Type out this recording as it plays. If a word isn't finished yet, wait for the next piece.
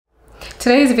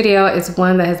Today's video is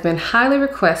one that has been highly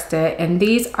requested, and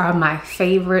these are my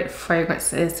favorite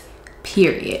fragrances,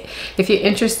 period. If you're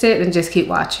interested, then just keep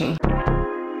watching.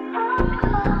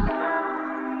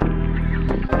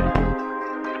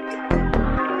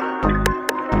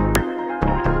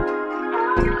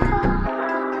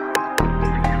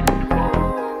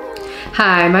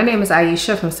 Hi, my name is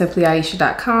Aisha from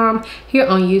simplyaisha.com. Here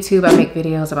on YouTube, I make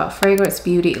videos about fragrance,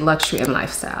 beauty, luxury, and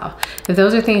lifestyle. If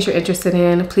those are things you're interested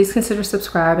in, please consider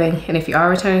subscribing. And if you are a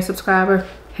returning subscriber,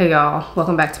 hey y'all,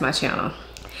 welcome back to my channel.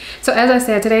 So as I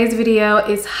said, today's video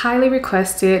is highly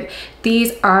requested.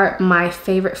 These are my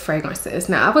favorite fragrances.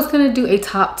 Now, I was gonna do a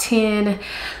top 10,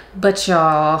 but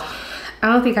y'all,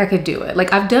 I don't think I could do it.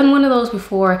 Like, I've done one of those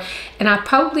before and I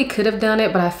probably could have done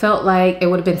it, but I felt like it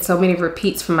would have been so many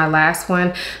repeats from my last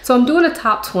one. So I'm doing a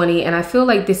top 20, and I feel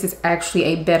like this is actually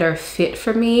a better fit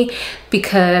for me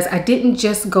because I didn't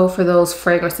just go for those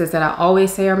fragrances that I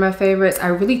always say are my favorites. I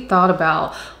really thought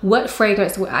about what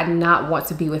fragrance would I not want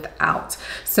to be without.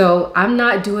 So I'm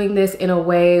not doing this in a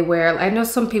way where, I know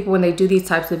some people when they do these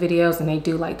types of videos and they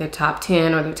do like their top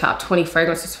 10 or their top 20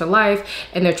 fragrances for life,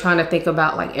 and they're trying to think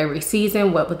about like every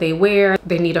season, what would they wear?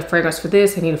 They need a fragrance for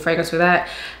this, they need a fragrance for that.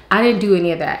 I didn't do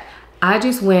any of that. I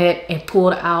just went and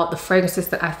pulled out the fragrances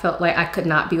that I felt like I could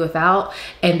not be without,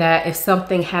 and that if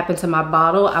something happened to my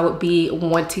bottle, I would be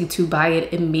wanting to buy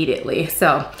it immediately.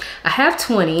 So I have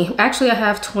 20, actually I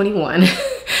have 21,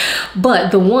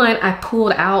 but the one I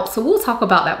pulled out, so we'll talk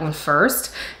about that one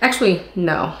first. Actually,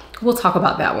 no, we'll talk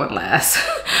about that one last.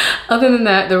 Other than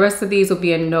that, the rest of these will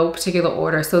be in no particular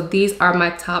order. So these are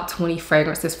my top 20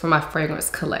 fragrances for my fragrance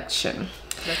collection.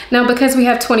 Now, because we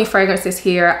have 20 fragrances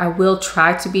here, I will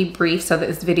try to be brief so that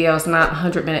this video is not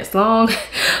 100 minutes long,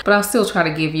 but I'll still try to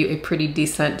give you a pretty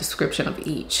decent description of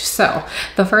each. So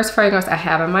the first fragrance I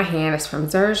have in my hand is from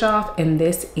Xerjoff, and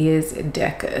this is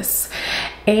Decus.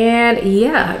 And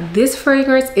yeah, this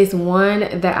fragrance is one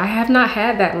that I have not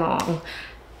had that long,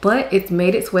 but it's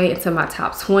made its way into my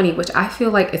top 20, which I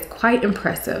feel like is quite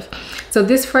impressive. So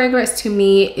this fragrance to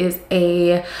me is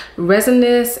a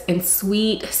resinous and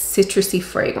sweet citrusy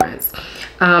fragrance.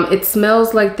 It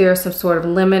smells like there's some sort of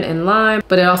lemon and lime,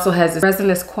 but it also has a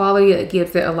resinous quality that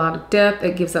gives it a lot of depth.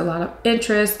 It gives it a lot of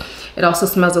interest. It also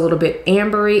smells a little bit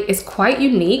ambery. It's quite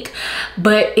unique,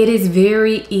 but it is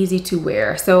very easy to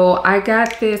wear. So I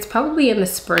got this probably in the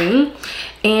spring,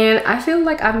 and I feel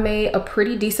like I've made a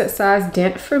pretty decent sized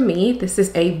dent for me. This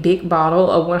is a big bottle,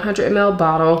 a 100 ml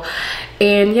bottle.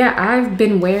 And yeah, I've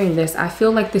been wearing this. I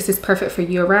feel like this is perfect for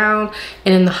year round.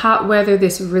 And in the hot weather,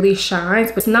 this really shines,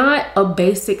 but it's not a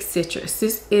basic citrus.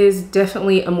 This is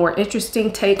definitely a more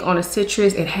interesting take on a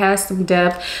citrus. It has some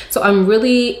depth. So I'm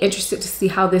really interested to see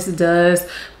how this does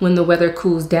when the weather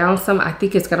cools down some. I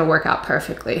think it's gonna work out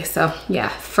perfectly. So yeah,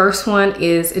 first one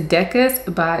is Decus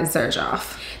by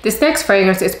Xerjoff. This next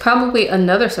fragrance is probably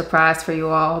another surprise for you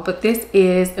all, but this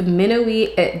is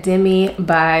Minuit et Demi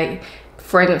by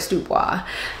Fragrance Du Bois.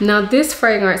 Now this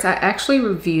fragrance I actually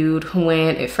reviewed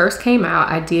when it first came out.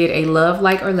 I did a love,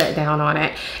 like, or let down on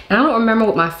it, and I don't remember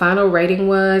what my final rating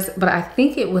was, but I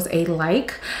think it was a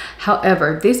like.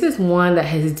 However, this is one that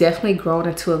has definitely grown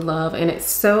into a love, and it's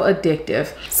so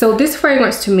addictive. So this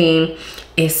fragrance to me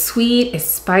is sweet, it's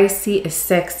spicy, it's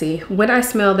sexy. When I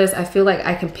smell this, I feel like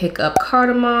I can pick up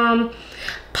cardamom,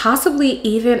 possibly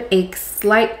even a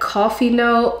slight coffee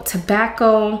note,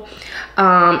 tobacco,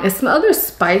 and some other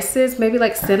spices, maybe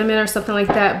like cinnamon or something like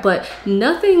that, but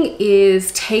nothing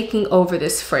is taking over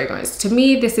this fragrance. To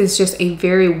me, this is just a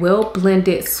very well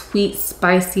blended, sweet,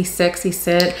 spicy, sexy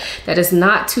scent that is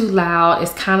not too loud.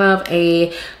 It's kind of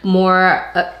a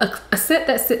more, a scent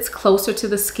that sits closer to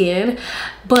the skin,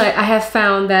 but I have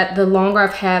found that the longer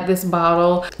I've had this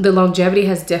bottle, the longevity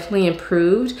has definitely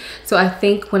improved. So I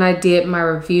think when I did my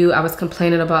review, I was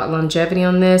complaining about longevity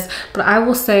on this, but I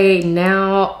will say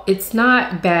now it's not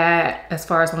bad as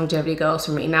far as longevity goes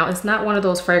for me. Now, it's not one of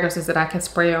those fragrances that I can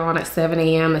spray on at 7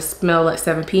 a.m. and smell at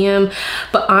 7 p.m.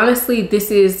 But honestly, this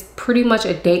is pretty much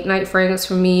a date night fragrance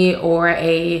for me, or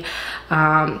a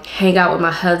hang out with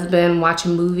my husband, watch a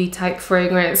movie type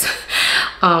fragrance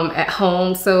at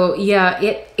home. So yeah,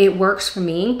 it works for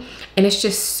me, and it's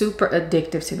just super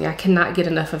addictive to me. I cannot get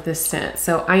enough of this scent.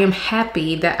 So I am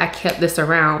happy that I kept this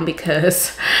around,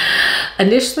 because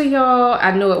initially, y'all,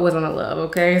 I knew it wasn't a love,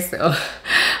 okay? So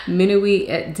Minuit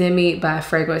et Demi by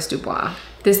Fragrance Du Bois.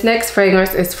 This next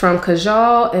fragrance is from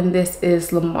Kajal, and this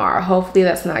is Lamar. Hopefully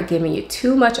that's not giving you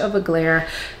too much of a glare.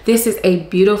 This is a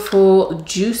beautiful,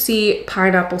 juicy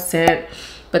pineapple scent.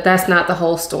 But that's not the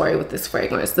whole story with this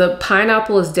fragrance. The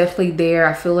pineapple is definitely there.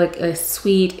 I feel like it's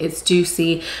sweet, it's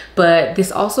juicy, but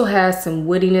this also has some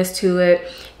woodiness to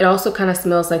it. It also kind of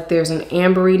smells like there's an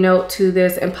ambery note to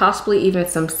this, and possibly even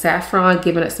some saffron,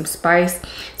 giving it some spice.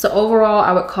 So overall,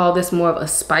 I would call this more of a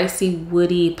spicy,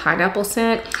 woody pineapple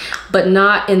scent, but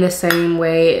not in the same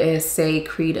way as, say,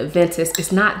 Creed Aventus.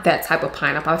 It's not that type of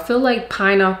pineapple. I feel like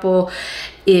pineapple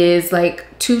is like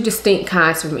two distinct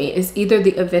kinds for me. It's either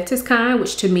the Aventus kind,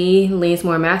 which to me leans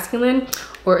more masculine,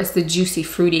 or it's the juicy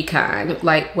fruity kind,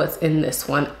 like what's in this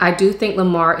one. I do think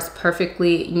Lamar is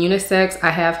perfectly unisex.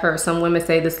 I have heard some women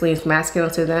say this leans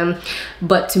masculine to them,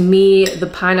 but to me, the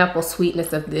pineapple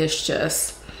sweetness of this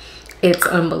just, it's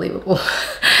unbelievable.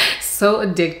 So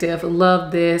addictive.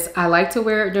 Love this. I like to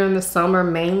wear it during the summer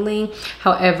mainly.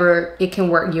 However, it can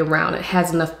work year round. It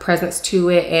has enough presence to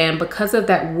it, and because of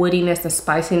that woodiness and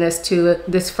spiciness to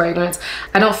it, this fragrance,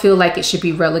 I don't feel like it should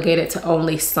be relegated to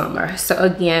only summer. So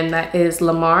again, that is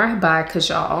Lamar by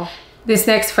Kajal. This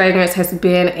next fragrance has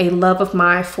been a love of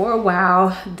mine for a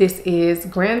while. This is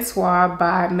Grand Soir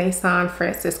by Maison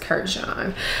Francis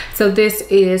Kurkdjian. So this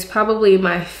is probably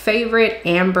my favorite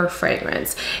amber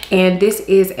fragrance. And this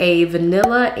is a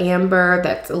vanilla amber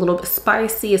that's a little bit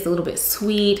spicy. It's a little bit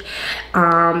sweet.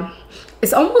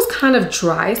 It's almost kind of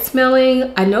dry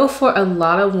smelling. I know for a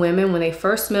lot of women, when they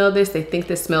first smell this, they think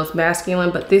this smells masculine,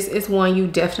 but this is one you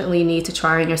definitely need to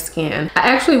try on your skin. I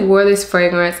actually wore this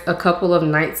fragrance a couple of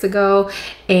nights ago,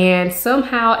 and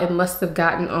somehow it must have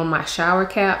gotten on my shower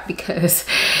cap, because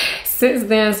since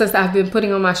then, since I've been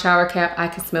putting on my shower cap, I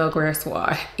can smell Grand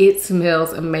Soir. It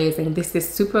smells amazing. This is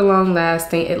super long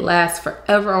lasting. It lasts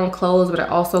forever on clothes, but it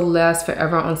also lasts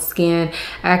forever on skin.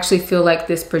 I actually feel like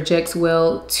this projects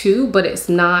well too, but it's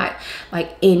not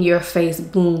like in your face,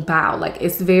 boom, bow. Like,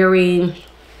 it's very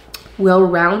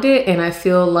well-rounded, and I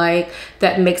feel like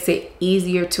that makes it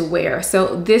easier to wear.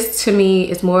 So this to me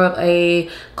is more of a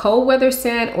cold weather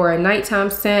scent or a nighttime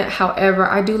scent. However,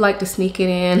 I do like to sneak it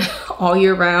in all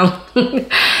year round.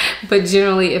 But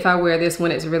generally, if I wear this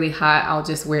when it's really hot, I'll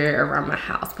just wear it around my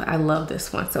house. But I love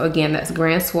this one. So again, that's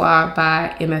Grand Soir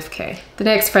by MFK. The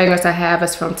next fragrance I have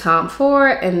is from Tom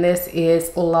Ford, and this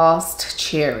is Lost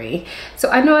Cherry. So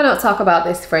I know I don't talk about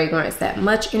this fragrance that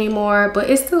much anymore, but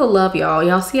it's still a love, y'all.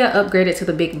 Y'all see I upgraded to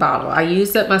the big bottle. I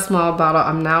used up my small bottle.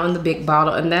 I'm now in the big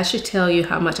bottle, and that should tell you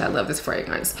how much I love this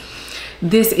fragrance.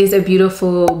 This is a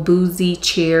beautiful boozy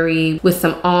cherry with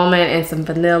some almond and some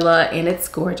vanilla, and it's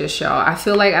gorgeous, y'all. I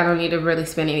feel like I don't need to really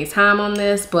spend any time on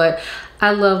this, but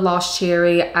I love Lost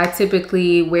Cherry. I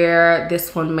typically wear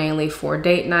this one mainly for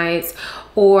date nights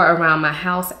or around my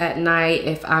house at night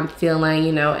if I'm feeling,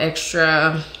 you know,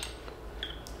 extra,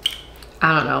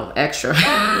 I don't know, extra.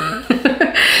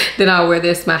 Then I'll wear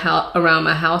this around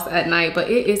my house at night. But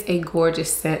it is a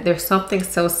gorgeous scent. There's something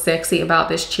so sexy about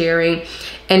this cherry,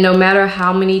 and no matter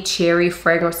how many cherry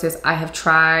fragrances I have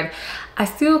tried, I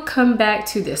still come back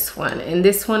to this one, and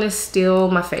this one is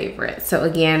still my favorite. So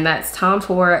again, that's Tom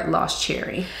Ford Lost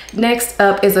Cherry. Next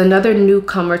up is another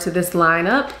newcomer to this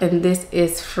lineup, and this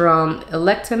is from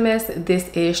Electimus. This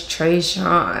is Très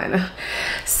Jean.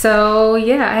 So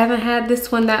yeah, I haven't had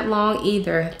this one that long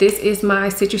either. This is my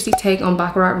citrusy take on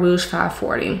Baccarat Rouge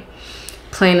 540.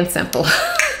 Plain and simple.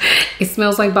 It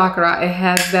smells like Baccarat. It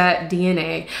has that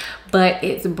DNA, but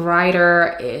it's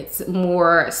brighter, it's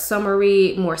more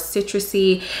summery, more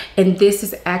citrusy, and this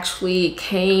is actually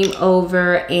came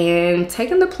over and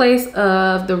taken the place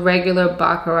of the regular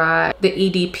Baccarat, the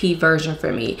EDP version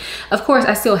for me. Of course,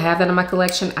 I still have that in my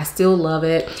collection. I still love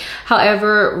it.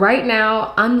 However, right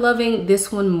now, I'm loving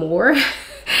this one more.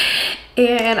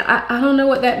 And I don't know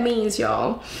what that means,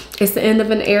 y'all. It's the end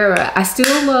of an era. I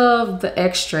still love the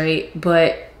X-Straight,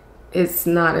 but it's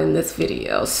not in this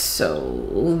video,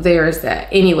 so there's that.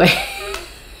 Anyway,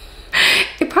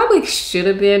 it probably should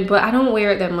have been, but I don't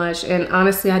wear it that much, and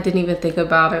honestly, I didn't even think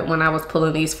about it when I was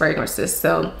pulling these fragrances.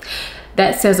 So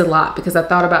that says a lot, because I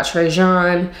thought about Très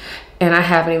Jean, and I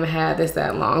haven't even had this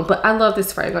that long. But I love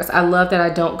this fragrance. I love that I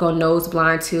don't go nose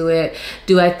blind to it.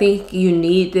 Do I think you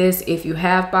need this if you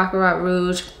have Baccarat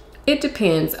Rouge? It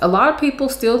depends. A lot of people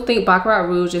still think Baccarat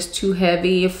Rouge is too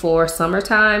heavy for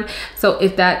summertime. So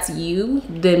if that's you,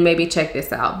 then maybe check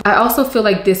this out. I also feel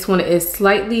like this one is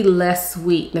slightly less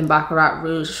sweet than Baccarat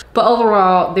Rouge. But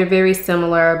overall, they're very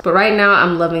similar. But right now,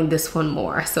 I'm loving this one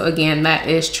more. So again, that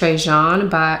is Très Jean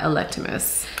by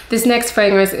Electimus. This next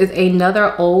fragrance is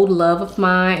another old love of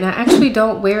mine, and I actually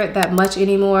don't wear it that much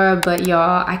anymore, but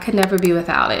y'all, I could never be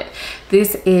without it.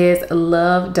 This is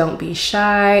Love Don't Be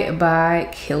Shy by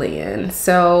Kilian.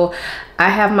 So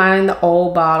I have mine in the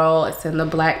old bottle. It's in the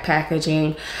black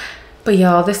packaging. But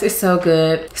y'all, this is so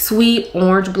good. Sweet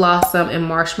orange blossom and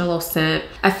marshmallow scent.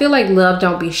 I feel like Love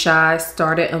Don't Be Shy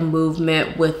started a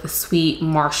movement with the sweet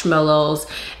marshmallows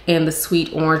and the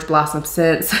sweet orange blossom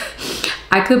scents.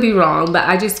 I could be wrong, but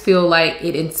I just feel like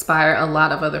it inspired a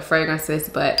lot of other fragrances,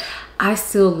 but I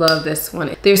still love this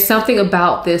one. There's something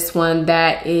about this one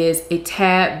that is a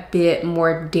tad bit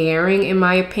more daring in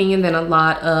my opinion than a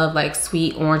lot of like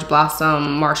sweet orange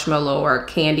blossom, marshmallow, or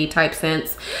candy type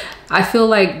scents. I feel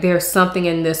like there's something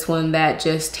in this one that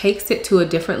just takes it to a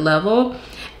different level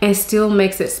and still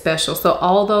makes it special. So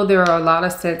although there are a lot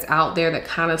of scents out there that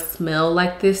kind of smell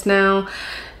like this now,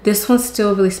 this one's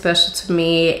still really special to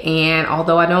me. And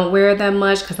although I don't wear it that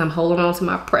much because I'm holding on to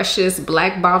my precious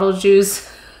black bottle juice,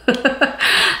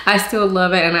 I still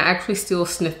love it, and I actually still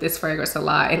sniff this fragrance a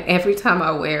lot, and every time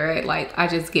I wear it, like, I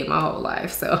just get my whole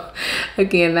life. So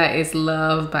again, that is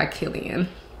Love by Kilian.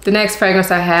 The next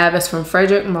fragrance I have is from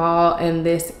Frederic Malle, and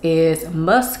this is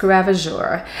Musk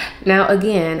Ravageur. Now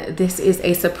again, this is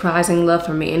a surprising love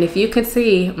for me, and if you can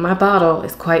see, my bottle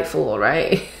is quite full,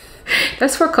 right?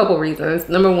 That's for a couple reasons.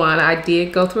 Number one, I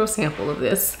did go through a sample of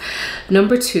this.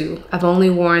 Number two, I've only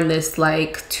worn this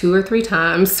like 2 or 3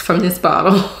 times from this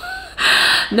bottle.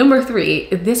 Number three,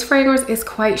 this fragrance is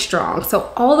quite strong.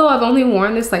 So although I've only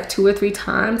worn this like 2 or 3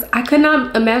 times, I could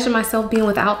not imagine myself being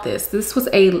without this. This was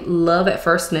a love at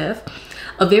first sniff.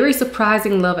 A very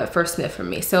surprising love at first sniff for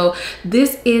me. So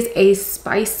this is a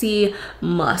spicy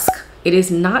musk. It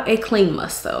is not a clean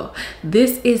musk though.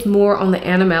 This is more on the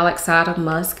animalic side of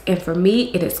musk, and for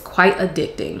me, it is quite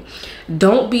addicting.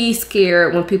 Don't be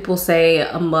scared when people say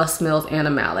a musk smells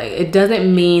animalic. It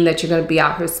doesn't mean that you're gonna be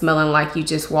out here smelling like you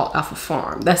just walked off a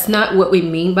farm. That's not what we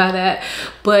mean by that,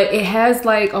 but it has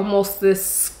like almost this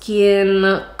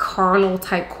skin carnal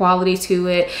type quality to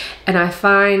it, and I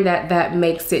find that that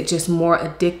makes it just more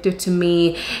addictive to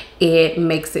me. It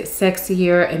makes it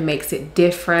sexier, it makes it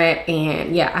different,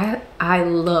 and yeah, I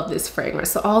love this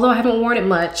fragrance. So although I haven't worn it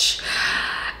much,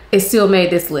 it still made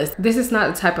this list. This is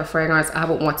not the type of fragrance I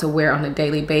would want to wear on a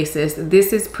daily basis.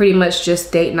 This is pretty much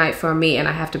just date night for me, and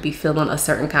I have to be feeling a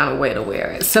certain kind of way to wear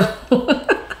it. So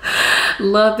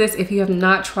love this. If you have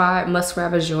not tried Musk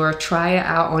Ravageur, try it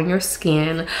out on your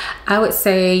skin. I would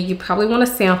say you probably want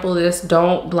to sample this.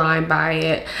 Don't blind buy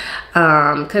it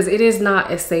because it is not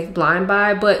a safe blind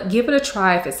buy, but give it a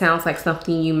try if it sounds like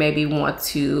something you maybe want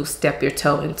to step your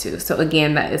toe into. So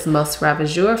again, that is Musk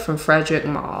Ravageur from Frederic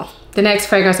Malle. The next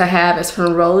fragrance I have is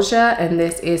from Roja, and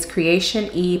this is Creation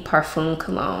E Parfum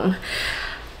Cologne.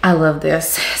 I love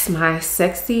this. It's my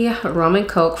sexy rum and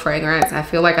coke fragrance. I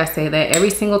feel like I say that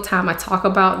every single time I talk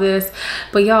about this,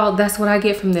 but y'all, that's what I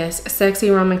get from this. Sexy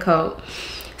rum and coke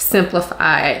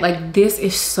simplified. Like, this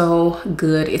is so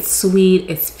good. It's sweet,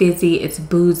 it's fizzy, it's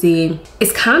boozy.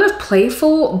 It's kind of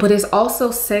playful, but it's also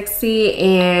sexy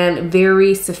and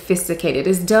very sophisticated.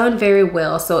 It's done very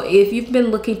well. So if you've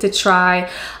been looking to try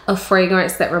a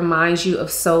fragrance that reminds you of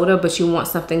soda, but you want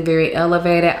something very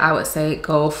elevated, I would say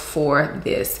go for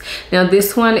this. Now,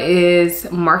 this one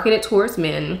is marketed towards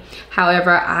men.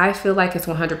 However, I feel like it's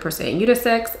 100%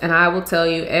 unisex, and I will tell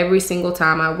you, every single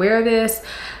time I wear this,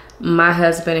 my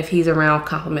husband, if he's around,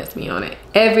 compliments me on it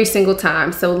every single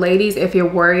time. So ladies, if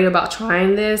you're worried about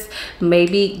trying this,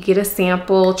 maybe get a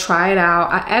sample, try it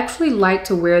out. I actually like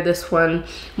to wear this one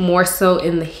more so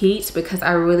in the heat because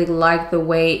I really like the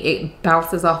way it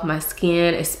bounces off my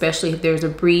skin, especially if there's a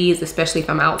breeze, especially if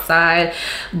I'm outside.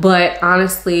 But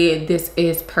honestly, this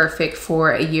is perfect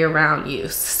for a year-round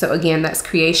use. So again, that's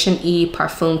Creation E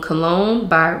Parfum Cologne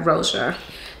by Roja.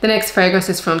 The next fragrance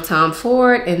is from Tom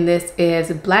Ford, and this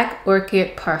is Black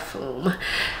Orchid Parfum.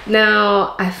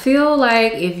 Now, I feel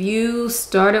like if you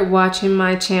started watching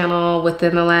my channel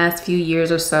within the last few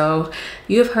years or so,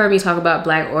 you've heard me talk about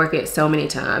Black Orchid so many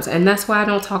times, and that's why I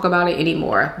don't talk about it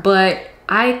anymore. But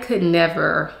I could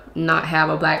never not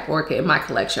have a Black Orchid in my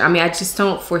collection. I mean, I just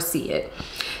don't foresee it.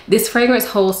 This fragrance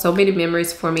holds so many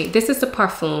memories for me. This is the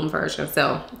parfum version,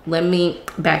 so let me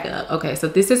back up. Okay, so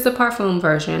this is the parfum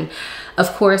version.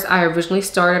 Of course, I originally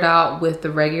started out with the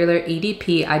regular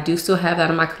EDP. I do still have that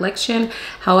in my collection.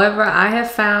 However, I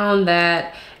have found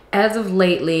that as of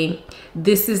lately,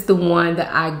 this is the one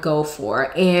that I go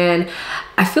for. And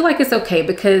I feel like it's okay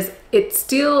because it's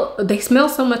still, they smell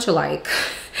so much alike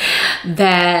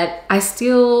that I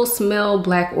still smell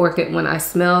Black Orchid when I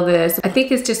smell this. I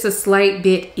think it's just a slight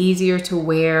bit easier to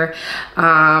wear.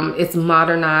 It's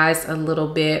modernized a little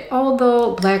bit,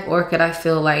 although Black Orchid I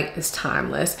feel like is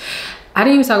timeless. I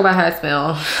didn't even talk about how I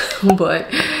smell, but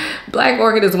Black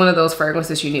Orchid is one of those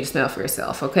fragrances you need to smell for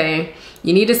yourself, okay?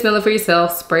 You need to smell it for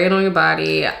yourself, spray it on your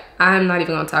body. I'm not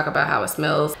even gonna talk about how it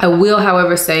smells. I will,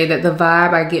 however, say that the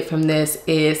vibe I get from this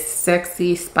is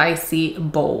sexy, spicy,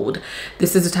 bold.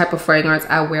 This is the type of fragrance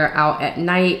I wear out at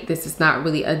night. This is not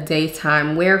really a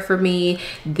daytime wear for me,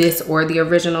 this or the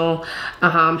original.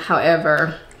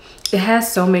 However, it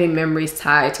has so many memories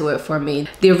tied to it for me.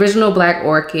 The original Black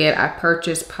Orchid I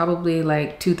purchased probably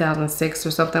like 2006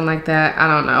 or something like that. I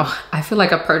don't know. I feel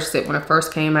like I purchased it when it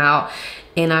first came out,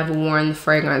 and I've worn the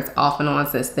fragrance off and on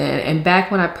since then. And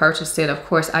back when I purchased it, of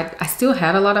course, I still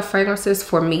had a lot of fragrances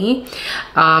for me,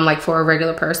 like for a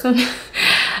regular person.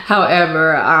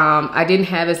 However, I didn't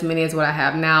have as many as what I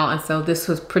have now. And so this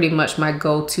was pretty much my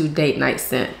go-to date night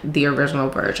scent, the original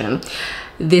version.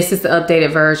 This is the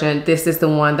updated version. This is the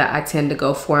one that I tend to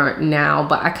go for now,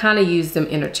 but I kind of use them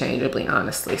interchangeably,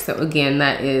 honestly. So again,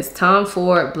 that is Tom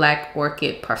Ford Black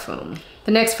Orchid Parfum.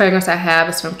 The next fragrance I have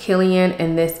is from Kilian,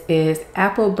 and this is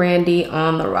Apple Brandy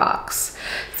on the Rocks.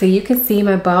 So you can see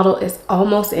my bottle is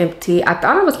almost empty. I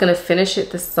thought I was gonna finish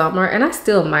it this summer, and I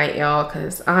still might, y'all,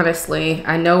 because honestly,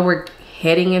 I know we're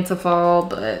heading into fall,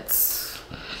 but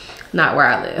not where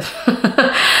I live.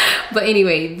 But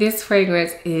anyway, this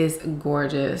fragrance is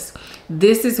gorgeous.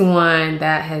 This is one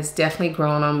that has definitely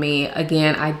grown on me.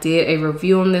 Again, I did a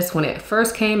review on this when it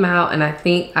first came out, and I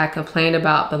think I complained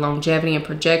about the longevity and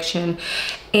projection,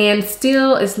 and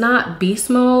still it's not beast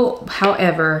mode.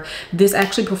 However, this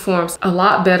actually performs a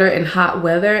lot better in hot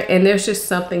weather, and there's just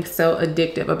something so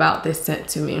addictive about this scent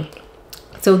to me.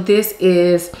 So this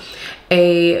is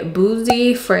a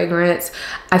boozy fragrance.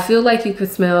 I feel like you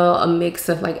could smell a mix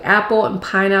of like apple and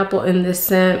pineapple in this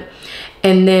scent.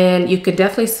 And then you could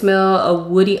definitely smell a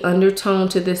woody undertone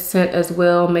to this scent as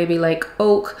well, maybe like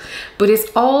oak, but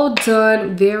it's all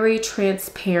done very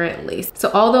transparently.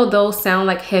 So although those sound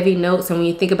like heavy notes, and when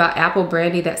you think about apple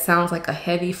brandy, that sounds like a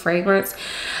heavy fragrance,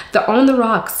 the On the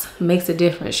Rocks makes a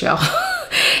difference, y'all.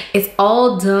 It's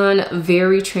all done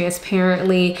very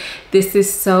transparently. This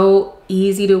is so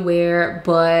easy to wear,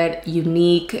 but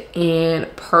unique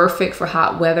and perfect for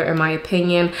hot weather, in my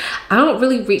opinion. I don't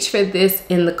really reach for this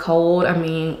in the cold. I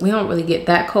mean, we don't really get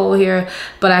that cold here,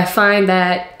 but I find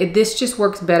that this just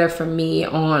works better for me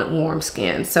on warm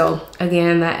skin. So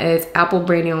again, that is Apple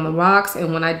Brandy on the Rocks.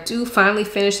 And when I do finally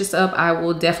finish this up, I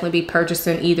will definitely be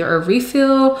purchasing either a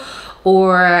refill,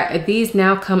 or these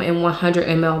now come in 100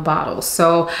 ml bottles.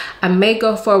 So I may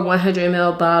go for a 100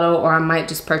 ml bottle, or I might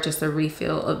just purchase a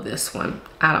refill of this one.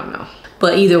 I don't know.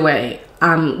 But either way,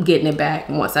 I'm getting it back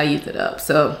once I use it up.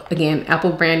 So again,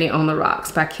 Apple Brandy on the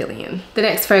Rocks by Kilian. The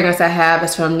next fragrance I have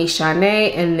is from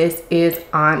Nishane, and this is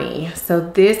Ani. So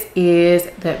this is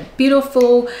that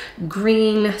beautiful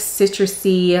green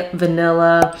citrusy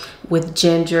vanilla with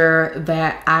ginger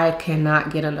that I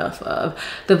cannot get enough of.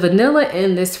 The vanilla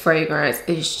in this fragrance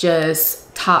is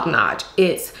just top notch.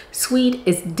 It's sweet,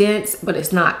 it's dense, but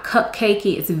it's not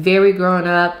cupcakey. It's very grown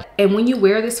up. And when you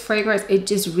wear this fragrance, it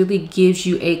just really gives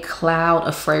you a cloud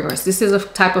of fragrance. This is a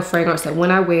type of fragrance that when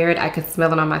I wear it, I can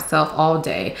smell it on myself all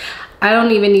day. I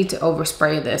don't even need to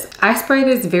overspray this. I spray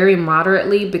this very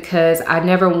moderately because I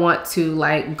never want to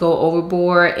like go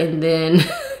overboard and then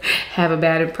have a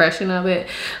bad impression of it.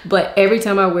 But every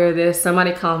time I wear this,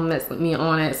 somebody compliments me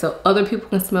on it, so other people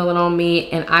can smell it on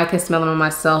me and I can smell it on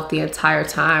myself the entire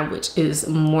time, which is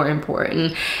more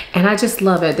important. And I just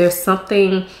love it. There's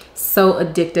something so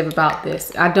addictive about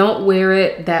this. I don't wear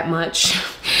it that much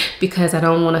because I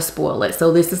don't want to spoil it.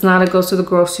 So this is not a go to the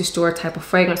grocery store type of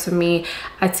fragrance for me.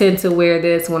 I tend to wear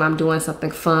this when I'm doing something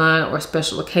fun or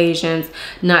special occasions.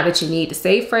 Not that you need to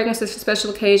save fragrances for special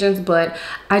occasions, but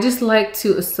I just like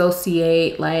to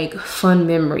associate like fun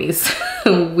memories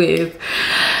with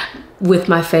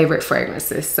my favorite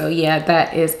fragrances. So yeah,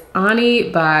 that is Ani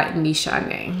by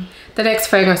Nishane. The next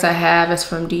fragrance I have is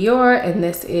from Dior, and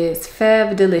this is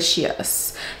Fève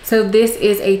Délicieuse. So this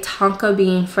is a tonka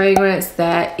bean fragrance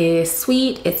that is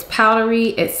sweet, it's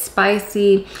powdery, it's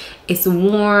spicy, it's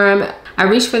warm. I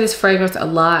reach for this fragrance a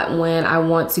lot when I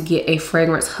want to get a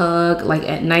fragrance hug, like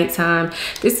at nighttime.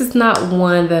 This is not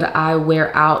one that I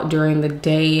wear out during the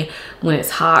day when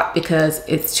it's hot because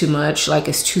it's too much. Like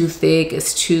it's too thick,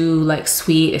 it's too like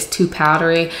sweet, it's too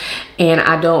powdery, and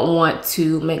I don't want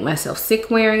to make myself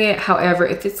sick wearing it. However,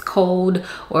 if it's cold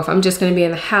or if I'm just gonna be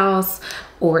in the house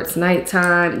or it's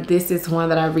nighttime, this is one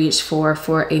that I reach for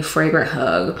a fragrant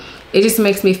hug. It just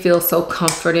makes me feel so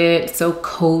comforted, so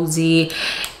cozy,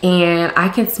 and I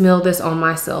can smell this on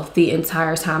myself the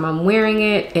entire time I'm wearing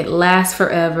it. It lasts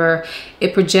forever.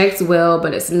 It projects well,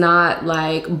 but it's not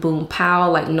like boom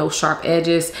pow, like no sharp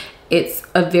edges. It's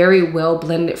a very well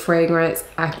blended fragrance.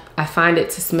 I find it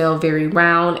to smell very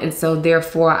round, and so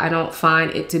therefore I don't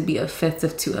find it to be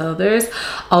offensive to others,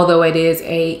 although it is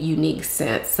a unique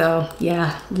scent. So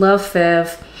yeah, love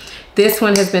Fev. This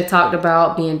one has been talked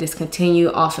about being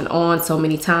discontinued off and on so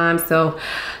many times, so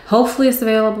hopefully it's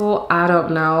available. I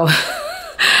don't know.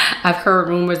 I've heard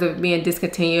rumors of it being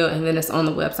discontinued and then it's on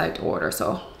the website to order,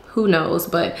 so who knows.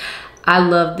 But I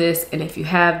love this, and if you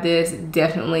have this,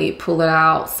 definitely pull it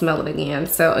out, smell it again.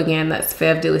 So again, that's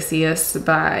Fève Délicieuse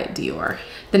by Dior.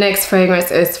 The next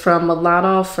fragrance is from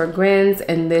Milano Fragrance,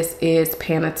 and this is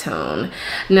Pantone.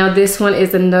 Now this one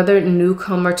is another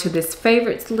newcomer to this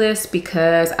favorites list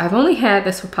because I've only had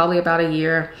this for probably about a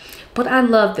year, but I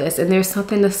love this, and there's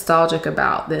something nostalgic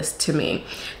about this to me.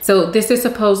 So this is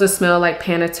supposed to smell like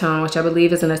panettone, which I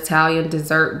believe is an Italian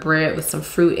dessert bread with some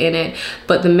fruit in it.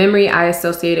 But the memory I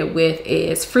associate it with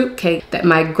is fruit cake that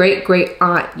my great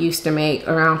aunt used to make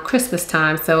around Christmas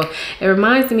time. So it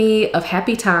reminds me of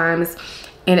happy times,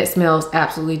 and it smells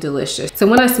absolutely delicious. So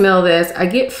when I smell this, I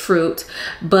get fruit,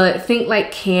 but think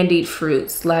like candied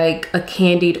fruits, like a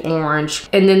candied orange.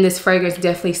 And then this fragrance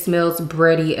definitely smells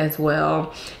bready as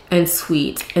well, and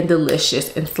sweet and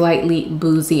delicious and slightly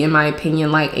boozy, in my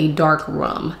opinion, like a dark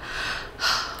rum.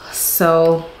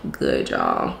 So good,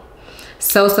 y'all.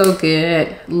 So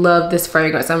good. Love this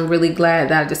fragrance. I'm really glad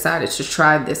that I decided to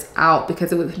try this out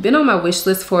because it had been on my wish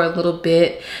list for a little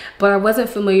bit, but I wasn't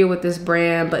familiar with this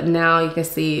brand. But now you can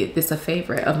see this is a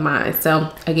favorite of mine.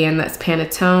 So again, that's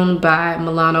Pantone by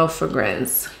Milano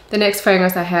Fragrance. The next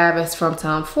fragrance I have is from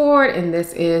Tom Ford, and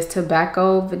this is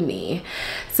Tobacco Vanille.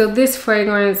 So this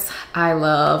fragrance I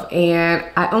love, and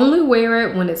I only wear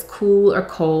it when it's cool or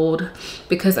cold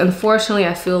because unfortunately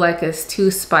I feel like it's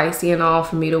too spicy and all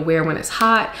for me to wear when it's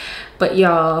hot. But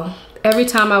y'all, every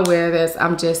time I wear this,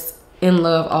 I'm just in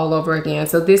love all over again.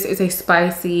 So this is a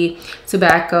spicy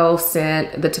tobacco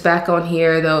scent. The tobacco in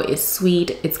here though is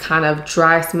sweet. It's kind of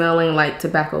dry smelling like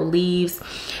tobacco leaves.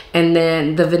 And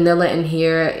then the vanilla in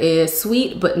here is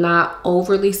sweet, but not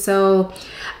overly so.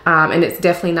 And it's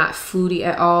definitely not foody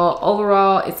at all.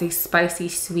 Overall, it's a spicy,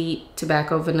 sweet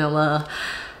tobacco vanilla.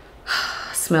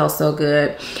 Smells so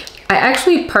good. I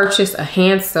actually purchased a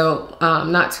hand soap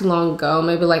not too long ago,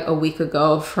 maybe like a week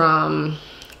ago from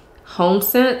Home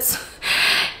Sense.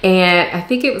 And I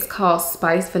think it was called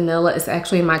Spice Vanilla. It's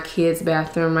actually in my kids'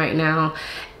 bathroom right now.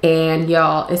 And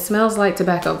y'all, it smells like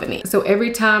Tobacco Vanille. So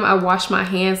every time I wash my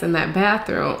hands in that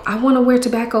bathroom, I want to wear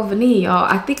Tobacco Vanille, y'all.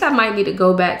 I think I might need to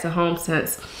go back to Home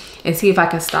Sense and see if I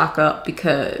can stock up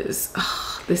because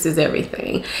this is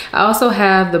everything. I also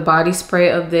have the body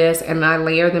spray of this, and I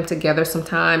layer them together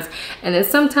sometimes. And then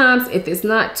sometimes if it's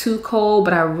not too cold,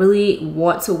 but I really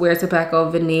want to wear Tobacco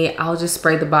Vanille, I'll just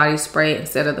spray the body spray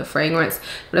instead of the fragrance.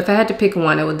 But if I had to pick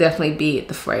one, it would definitely be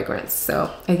the fragrance.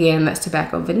 So again, that's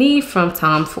Tobacco Vanille from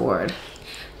Tom Ford.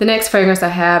 The next fragrance I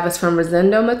have is from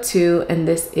Rosendo Matu, and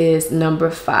this is number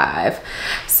 5.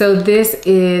 So this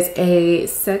is a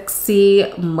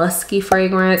sexy, musky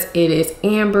fragrance. It is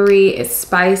ambery, it's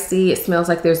spicy, it smells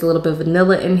like there's a little bit of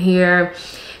vanilla in here.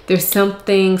 There's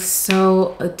something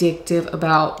so addictive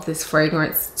about this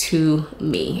fragrance to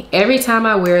me. Every time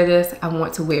I wear this, I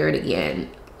want to wear it again.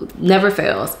 Never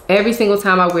fails. Every single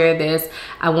time I wear this,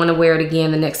 I want to wear it again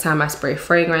the next time I spray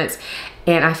fragrance.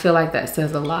 And I feel like that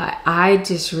says a lot. I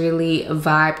just really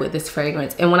vibe with this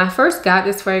fragrance. And when I first got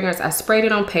this fragrance, I sprayed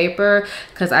it on paper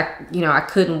because I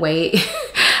couldn't wait.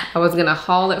 I was gonna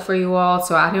haul it for you all,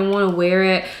 so I didn't want to wear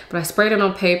it, but I sprayed it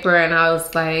on paper and I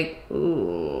was like,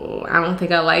 ooh, I don't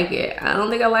think I like it. I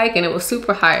don't think I like it. And it was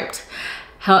super hyped.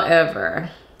 However,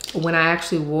 when I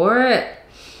actually wore it,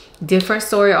 different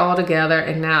story altogether,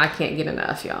 and now I can't get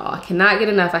enough, y'all. I cannot get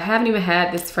enough. I haven't even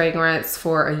had this fragrance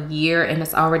for a year and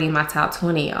it's already in my top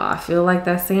 20, y'all. I feel like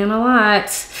that's saying a lot.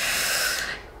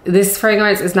 This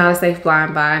fragrance is not a safe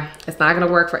blind buy. It's not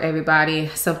gonna work for everybody.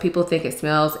 Some people think it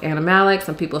smells animalic.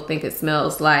 Some people think it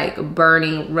smells like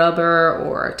burning rubber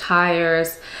or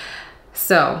tires.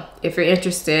 So if you're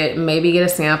interested, maybe get a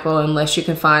sample unless you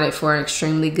can find it for an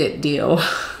extremely good deal.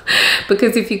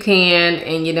 Because if you can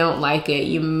and you don't like it,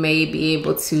 you may be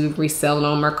able to resell it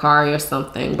on Mercari or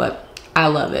something, but I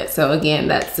love it. So again,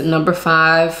 that's number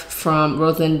 5 from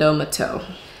Rosendo Matu.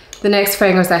 The next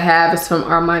fragrance I have is from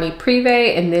Armani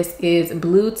Privé, and this is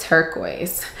Blue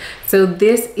Turquoise. So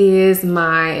this is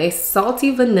my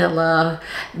salty vanilla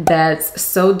that's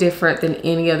so different than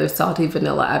any other salty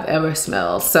vanilla I've ever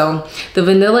smelled. So the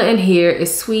vanilla in here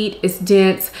is sweet, it's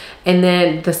dense, and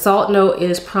then the salt note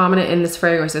is prominent in this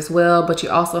fragrance as well, but you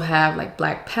also have like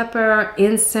black pepper,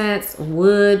 incense,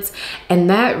 woods, and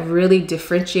that really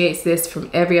differentiates this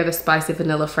from every other spicy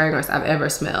vanilla fragrance I've ever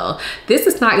smelled. This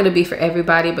is not gonna be for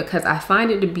everybody because I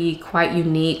find it to be quite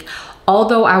unique.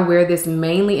 Although I wear this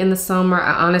mainly in the summer,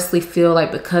 I honestly feel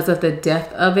like because of the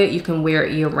depth of it, you can wear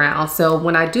it year round. So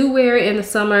when I do wear it in the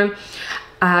summer,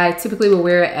 I typically will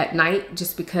wear it at night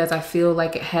just because I feel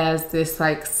like it has this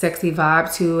like sexy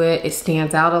vibe to it. It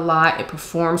stands out a lot, it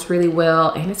performs really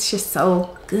well, and it's just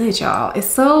so good, y'all. It's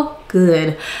so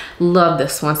good. Love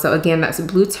this one. So again, that's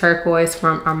Blue Turquoise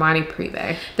from Armani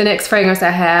Privé. The next fragrance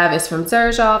I have is from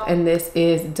Xerjoff, and this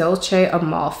is Dolce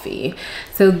Amalfi.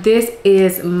 So this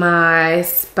is my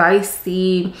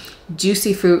spicy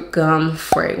juicy fruit gum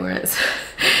fragrance.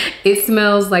 It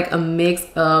smells like a mix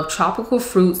of tropical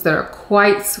fruits that are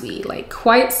quite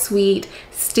sweet,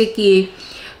 sticky,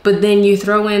 but then you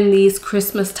throw in these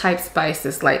Christmas type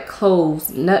spices like cloves,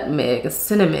 nutmeg,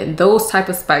 cinnamon, those type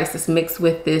of spices mixed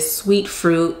with this sweet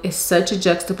fruit. Is such a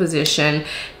juxtaposition,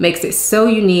 makes it so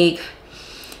unique,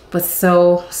 but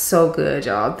so good,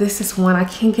 y'all. This is one I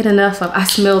can't get enough of. I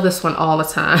smell this one all the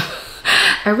time.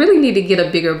 I really need to get a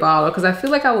bigger bottle because I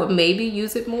feel like I would maybe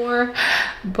use it more,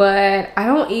 but I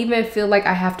don't even feel like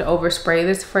I have to overspray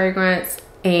this fragrance.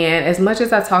 And as much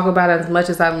as I talk about it, as much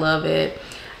as I love it,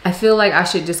 I feel like I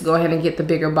should just go ahead and get the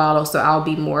bigger bottle so I'll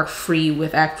be more free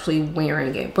with actually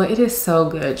wearing it. But it is so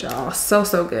good, y'all.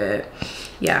 So good.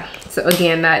 Yeah, so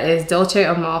again, that is Dolce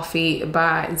Amalfi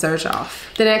by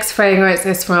Xerjoff. The next fragrance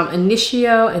is from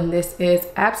Initio, and this is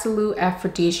Absolute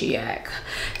Aphrodisiac.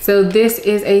 So this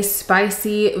is a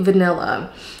spicy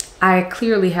vanilla. I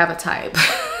clearly have a type.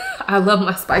 I love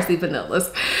my spicy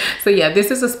vanillas. So yeah, this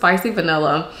is a spicy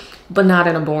vanilla, but not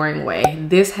in a boring way.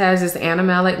 This has this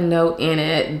animalic note in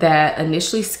it that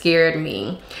initially scared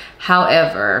me.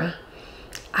 However,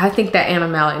 I think that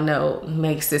animalic note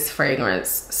makes this fragrance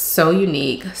so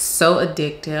unique, so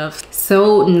addictive,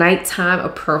 so nighttime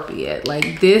appropriate.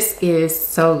 Like, this is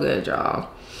so good, y'all.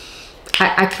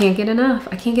 I can't get enough.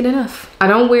 I can't get enough. I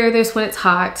don't wear this when it's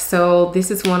hot, so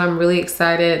this is one I'm really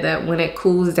excited that when it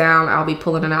cools down, I'll be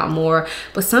pulling it out more.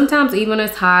 But sometimes even when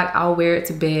it's hot, I'll wear it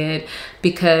to bed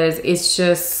because it's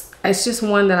just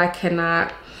one that I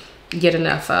cannot get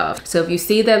enough of. So if you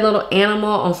see that little animal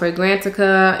on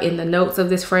Fragrantica in the notes of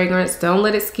this fragrance, don't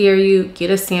let it scare you.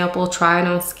 Get a sample, try it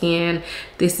on skin.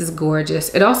 This is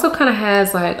gorgeous. It also kind of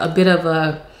has like a bit of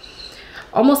a,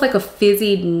 almost like a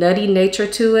fizzy, nutty nature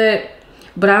to it,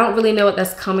 but I don't really know what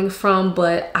that's coming from,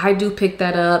 but I do pick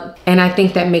that up, and I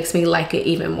think that makes me like it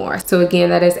even more. So again,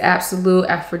 that is Absolute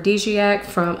Aphrodisiac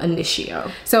from Initio.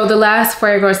 So the last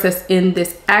fragrance that's in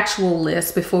this actual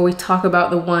list before we talk about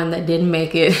the one that didn't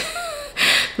make it,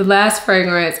 the last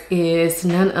fragrance is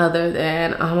none other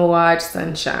than Amouage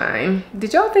Sunshine.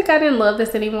 Did y'all think I didn't love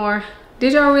this anymore?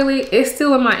 Did y'all really? It's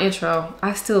still in my intro.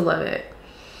 I still love it.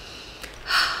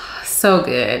 So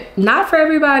good. Not for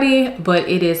everybody, but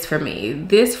it is for me.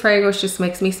 This fragrance just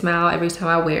makes me smile every time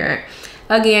I wear it.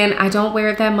 Again, I don't wear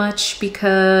it that much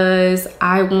because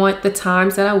I want the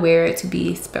times that I wear it to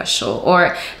be special,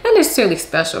 or not necessarily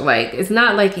special. Like, it's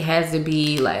not like it has to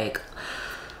be like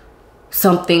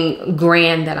something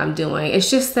grand that I'm doing. It's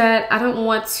just that I don't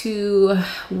want to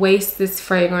waste this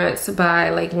fragrance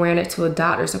by like wearing it to a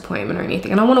doctor's appointment or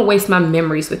anything. I don't want to waste my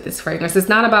memories with this fragrance. It's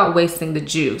not about wasting the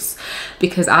juice,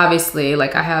 because obviously,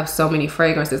 like, I have so many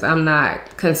fragrances. I'm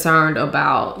not concerned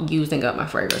about using up my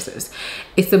fragrances.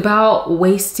 It's about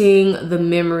wasting the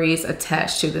memories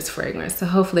attached to this fragrance. So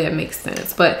hopefully it makes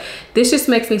sense. But this just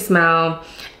makes me smile.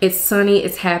 It's sunny,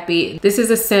 it's happy. This is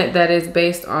a scent that is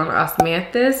based on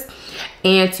osmanthus.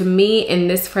 And to me, in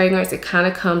this fragrance, it kind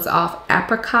of comes off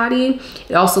apricot-y.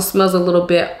 It also smells a little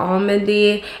bit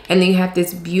almondy. And then you have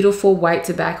this beautiful white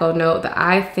tobacco note that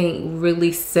I think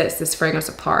really sets this fragrance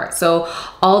apart. So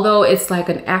although it's like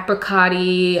an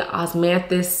apricot-y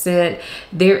osmanthus scent,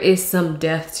 there is some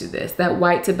depth to this. That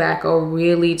white tobacco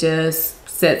really just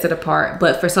sets it apart.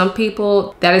 But for some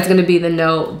people, that is going to be the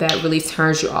note that really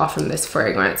turns you off from this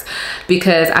fragrance,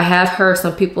 because I have heard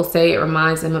some people say it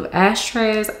reminds them of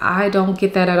ashtrays. I don't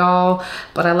get that at all,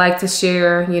 but I like to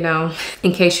share, you know,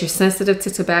 in case you're sensitive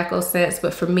to tobacco scents.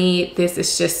 But for me, this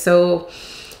is just so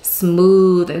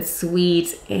smooth and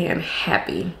sweet and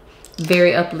happy.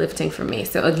 very uplifting for me.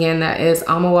 So again, that is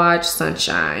Amouage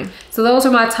Sunshine. So those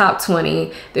are my top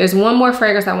 20. There's one more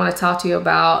fragrance I want to talk to you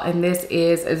about, and this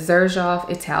is Xerjoff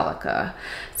Italica.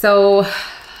 So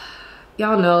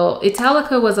y'all know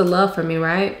Italica was a love for me,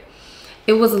 right?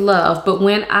 It was love. But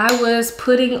when I was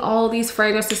putting all these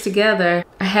fragrances together,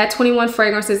 I had 21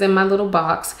 fragrances in my little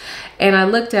box, and I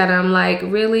looked at them like,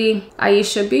 really,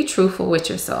 Aisha, be truthful with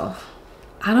yourself.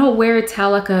 I don't wear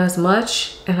Italica as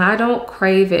much, and I don't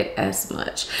crave it as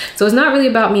much. So it's not really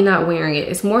about me not wearing it.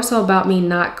 It's more so about me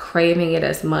not craving it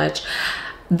as much.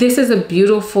 This is a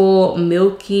beautiful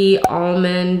milky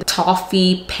almond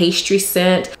toffee pastry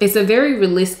scent. It's a very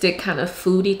realistic kind of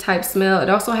foodie type smell. It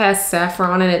also has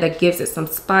saffron in it that gives it some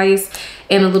spice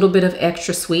and a little bit of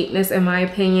extra sweetness, in my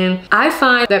opinion. I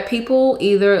find that people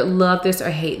either love this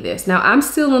or hate this. Now, I'm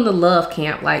still in the love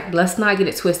camp, like, let's not get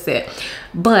it twisted.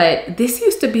 But this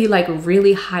used to be like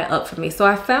really high up for me. So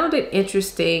I found it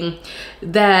interesting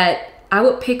that I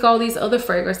would pick all these other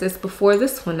fragrances before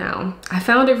this one now. I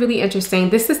found it really interesting.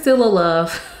 This is still a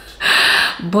love,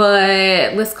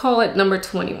 but let's call it number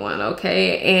 21,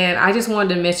 okay? And I just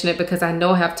wanted to mention it because I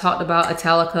know I have talked about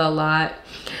Italica a lot,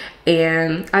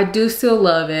 and I do still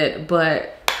love it,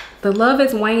 but the love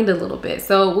has waned a little bit.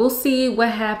 So we'll see what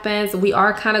happens. We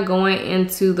are kind of going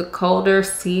into the colder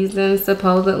season,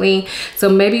 supposedly. So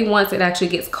maybe once it actually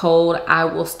gets cold, I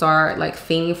will start like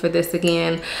fiending for this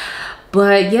again.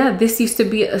 But yeah, this used to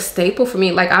be a staple for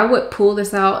me. Like, I would pull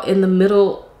this out in the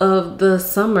middle of the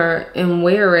summer and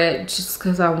wear it just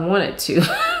because I wanted to.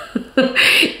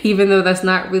 Even though that's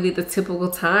not really the typical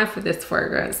time for this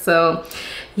fragrance. So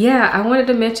yeah, I wanted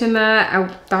to mention that. I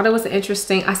thought it was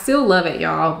interesting. I still love it,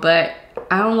 y'all, but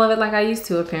I don't love it like I used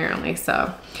to, apparently.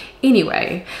 So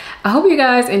anyway, I hope you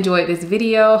guys enjoyed this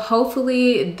video.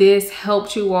 Hopefully this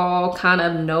helped you all kind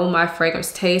of know my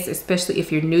fragrance taste, especially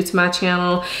if you're new to my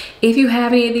channel. If you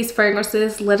have any of these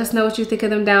fragrances, let us know what you think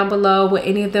of them down below. Will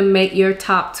any of them make your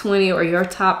top 20 or your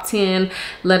top 10?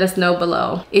 Let us know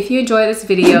below. If you enjoyed this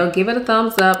video, give it a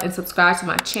thumbs up and subscribe to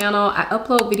my channel. I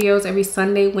upload videos every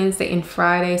Sunday, Wednesday, and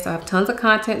Friday, so I have tons of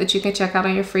content that you can check out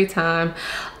on your free time.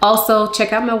 Also,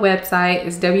 check out my website.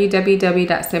 It's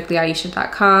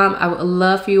www.simplyaisha.com. I would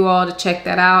love for you all to check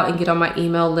that out and get on my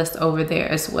email list over there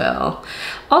as well.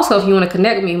 Also, if you want to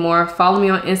connect with me more, follow me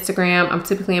on Instagram. I'm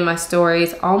typically in my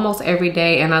stories almost every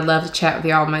day, and I'd love to chat with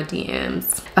y'all in my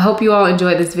DMs. I hope you all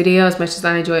enjoyed this video as much as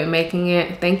I enjoyed making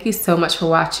it. Thank you so much for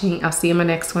watching. I'll see you in my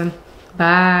next one.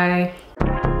 Bye.